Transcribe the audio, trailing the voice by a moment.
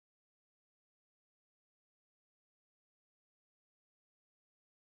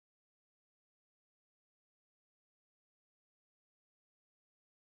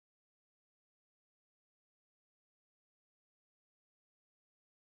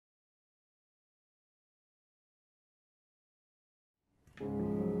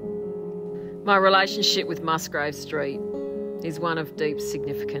My relationship with Musgrave Street is one of deep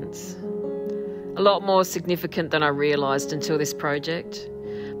significance. A lot more significant than I realised until this project.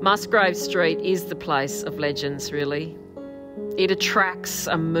 Musgrave Street is the place of legends, really. It attracts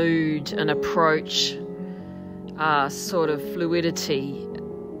a mood, an approach, a sort of fluidity,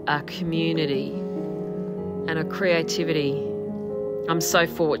 a community, and a creativity. I'm so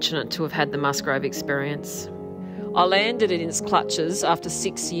fortunate to have had the Musgrave experience. I landed in its clutches after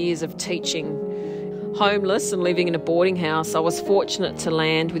 6 years of teaching. Homeless and living in a boarding house, I was fortunate to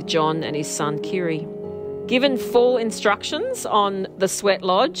land with John and his son Kiri. Given full instructions on the sweat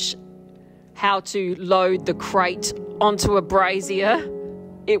lodge, how to load the crate onto a brazier,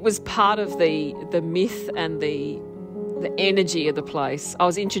 it was part of the myth and the energy of the place. I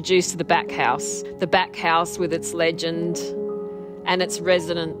was introduced to the back house with its legend and its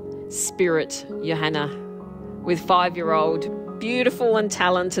resident spirit, Johanna, with 5-year-old beautiful and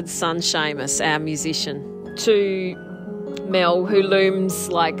talented son Seamus, our musician, to Mel, who looms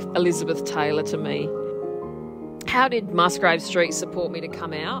like Elizabeth Taylor to me. How did Musgrave Street support me to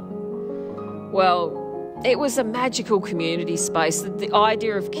come out? Well, it was a magical community space, the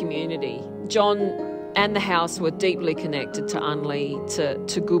idea of community. John and the house were deeply connected to Unley,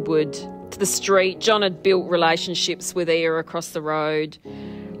 to Goodwood, to the street. John had built relationships with Ia across the road.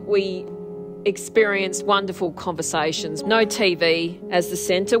 We experienced wonderful conversations. No TV as the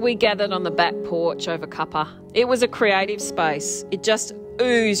centre. We gathered on the back porch over cuppa. It was a creative space. It just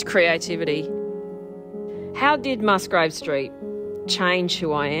oozed creativity. How did Musgrave Street change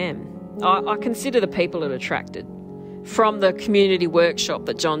who I am? I consider the people it attracted. From the community workshop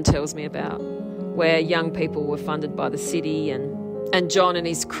that John tells me about, where young people were funded by the city, and John and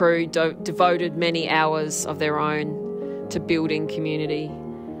his crew devoted many hours of their own to building community.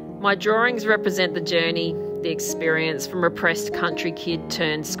 My drawings represent the journey, the experience from repressed country kid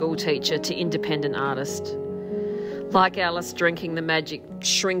turned school teacher to independent artist. Like Alice drinking the magic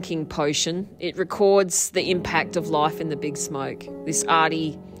shrinking potion, it records the impact of life in the big smoke. This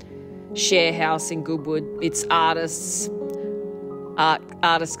arty share house in Goodwood, its artists,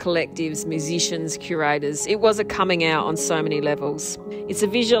 artist collectives, musicians, curators. It was a coming out on so many levels. It's a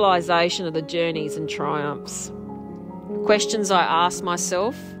visualisation of the journeys and triumphs. Questions I asked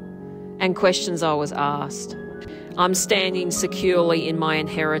myself and questions I was asked. I'm standing securely in my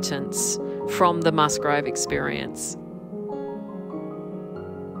inheritance from the Musgrave experience.